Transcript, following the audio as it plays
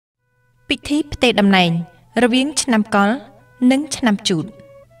ពិធីផ្ទេរតំណែងរវាងឆ្នាំកុរនិងឆ្នាំជូត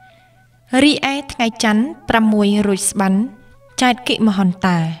រីឯថ្ងៃច័ន្ទ6រោចស្ប័នចែកកិមហន្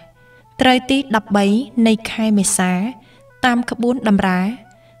តាត្រូវទី13នៃខែមេសាតាមក្បួនតម្រា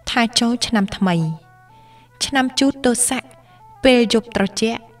ថាចូលឆ្នាំថ្មីឆ្នាំជូតទស័កពេលយប់ត្រ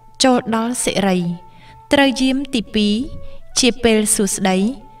ជាក់ចូលដល់សិរីត្រូវយាមទី2ជាពេលសួស្តី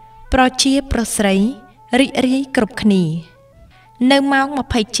ប្រជាប្រុសស្រីរីករាយគ្រប់គ្នានៅម៉ោង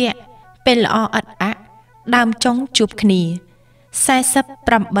20ជាក់ពេលល្អឥតអាក់ដើមចុងជួបគ្នា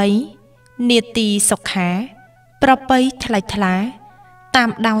48នាទីសុខាប្រពៃថ្លៃថ្លាតាម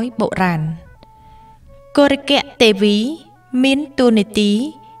ដោយបុរាណគោរគៈទេវីមានតួនាទី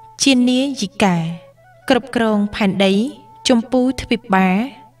ជានាយិកាគ្រប់គ្រងផែនដីចម្ពូទ្វីបបា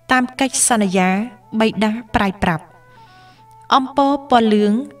តាមកិច្ចសន្យាបិតាប្រាយប្រាប់អំពរពណ៌លឿ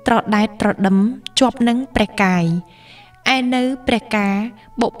ងត្រដែតត្រដឹមជាប់នឹងព្រះកាយឯនៅព្រះការ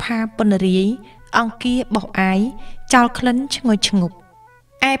បុផាពនរាយអង្គាបោះអាយចោលក្លិនឈ្ងុយឈ្ងប់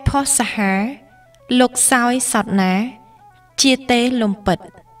ឯផុសសាហាលោកសោយសោតណាជាទេលំពិត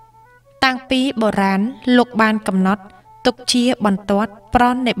តាំងពីបុរាណលោកបានកំណត់ទុកជាបន្ទាត់ប្រ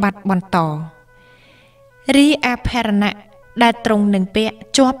ណិប័តបន្តរីអភរណៈដែលទ្រង់នឹងពាក់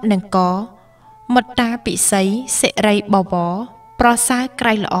ជាប់នឹងកមត្តាពិសីសិរីបវរប្រសើរក្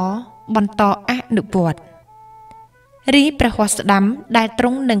រៃល្អបន្តអនុវត្តរីព្រះហស្តស្ដាំដែលទ្រ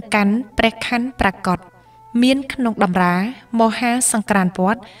ង់នឹងកាន់ព្រះខ័នប្រកាសមានក្នុងតម្រាមហាសង្ក្រាន្តវ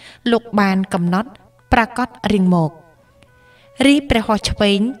ត្តលោកបានកំណត់ប្រកាសរៀងមករីព្រះហស្តឆ្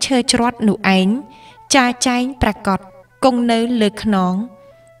វេងឈើច្រត់នោះឯងចាចែងប្រកាសគង់នៅលើខ្នង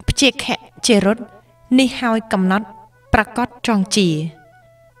ព្យាខៈជារុតនេះហើយកំណត់ប្រកាសចងជា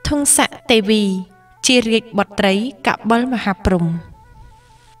ធុងស័កទេវីជារាជបុត្រីកបិលមហាព្រំ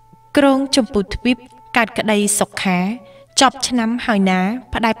គ្រងចម្ពូទ្វីបកើតក្តីសុខាចប់ឆ្នាំហើយណា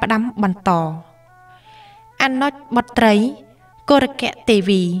ផ្ដាយផ្ដាំបន្តអនុជបុត្រីគោរគៈទេ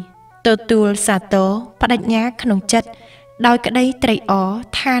វីទទួលសាទរបដិញ្ញាក្នុងចិត្តដោយក្តីត្រេកអរ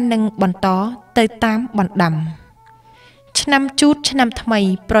ថានឹងបន្តទៅតាមបណ្ដាំឆ្នាំជូតឆ្នាំថ្មី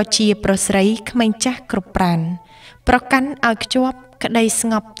ប្រជាប្រុសស្រីក្មេងចាស់គ្រប់ប្រានប្រកាន់ឲ្យខ្ជាប់ក្តីស្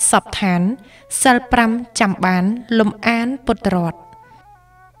ងប់សពឋានសិល5ចាំបានលំអានពុទ្ធរត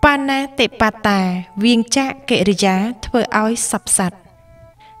បាណាតិបាតាវៀងចាកកិរិយាធ្វើឲ្យសពសត្វ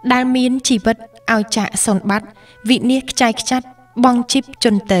ដែលមានជីវិតឲ្យចាកសូន្យបាត់វិនិច្ឆ័យខ្ចាត់បងជីពជ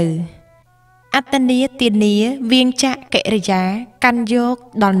ន់ទៅអត្តនីទានាវៀងចាកកិរិយាកាន់យក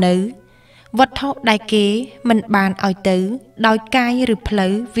ដល់នៅវត្ថុដែលគេមិនបានឲ្យទៅដោយកាយឬផ្លូ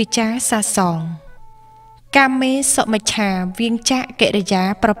វវិចារសាសងកាមេសុមិច្ឆាវៀងចាកកិរិយា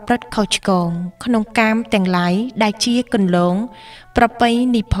ប្រព្រឹត្តខុសឆ្គងក្នុងកាមទាំងឡាយដែលជាគន្លងប្រពៃ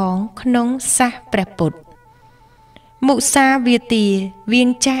និផងក្នុងសាសព្រះពុទ្ធមុសាវាទាវៀង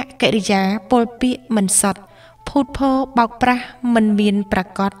ចាកកិរិយាពលពាកមិនសតភូតភោបោកប្រាស់មិនមានប្រ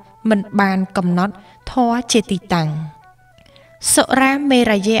កាសមិនបានកំណត់ធរជាទីតាំងសុរាមេ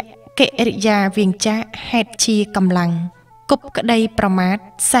រយៈកិរិយាវៀងចាកហេតុជាកម្លាំងគប់ក្តីប្រមាទ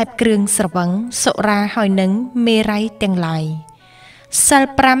សែបគ្រឿងស្រវឹងសុរាហើយនឹងមេរ័យទាំងឡាយសិល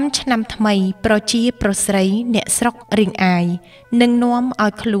5ឆ្នាំថ្មីប្រជាប្រុសស្រីអ្នកស្រុករៀងអាយនឹងនាំឲ្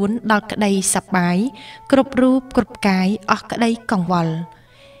យខ្លួនដល់ក្តីសប្បាយគ្រប់រូបគ្រប់កាយអស់ក្តីកង្វល់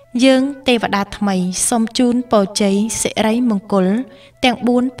យើងទេវតាថ្មីសូមជូនពរជ័យសិរីមង្គលទាំង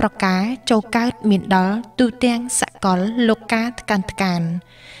4ប្រការចូលកើតមានដល់ទូទាំងសកលលោកកាថ្កានថ្កាន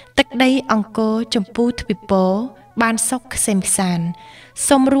ទឹកដីអង្គរចម្ពូទ្វីបបានសុខក្សេមក្សាន្ត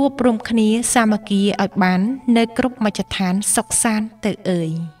សូមរួបរวมគ្នាសាមគ្គីឲ្យបាននៅគ្រប់មជ្ឈដ្ឋានសុខសាន្តទៅអើយ